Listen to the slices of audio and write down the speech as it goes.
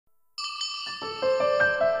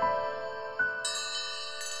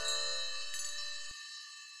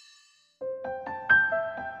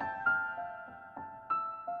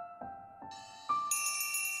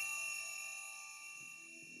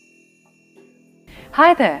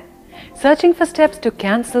Hi there! Searching for steps to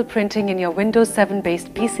cancel printing in your Windows 7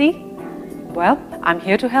 based PC? Well, I'm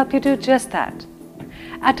here to help you do just that.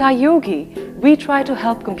 At iYogi, we try to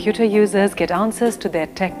help computer users get answers to their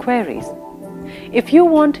tech queries. If you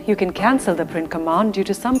want, you can cancel the print command due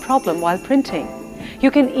to some problem while printing.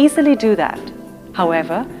 You can easily do that.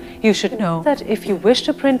 However, you should know that if you wish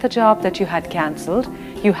to print the job that you had cancelled,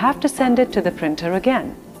 you have to send it to the printer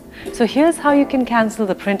again. So here's how you can cancel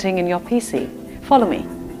the printing in your PC. Follow me.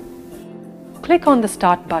 Click on the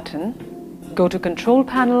Start button, go to Control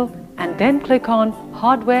Panel and then click on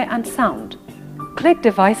Hardware and Sound. Click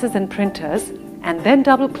Devices and Printers and then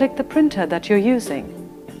double-click the printer that you're using.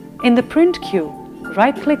 In the print queue,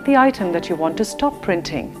 right-click the item that you want to stop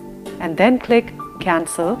printing and then click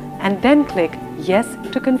Cancel and then click Yes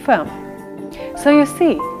to confirm. So you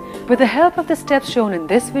see, with the help of the steps shown in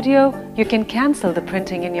this video, you can cancel the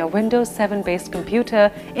printing in your Windows 7 based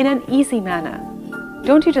computer in an easy manner.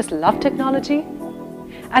 Don't you just love technology?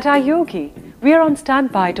 At iYogi, we are on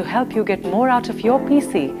standby to help you get more out of your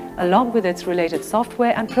PC along with its related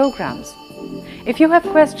software and programs. If you have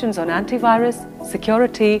questions on antivirus,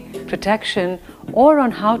 security, protection, or on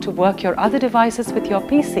how to work your other devices with your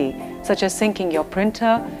PC, such as syncing your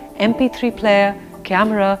printer, MP3 player,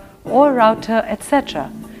 camera, or router,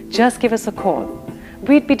 etc., just give us a call.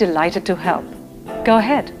 We'd be delighted to help. Go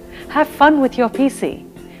ahead, have fun with your PC.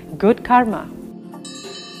 Good karma.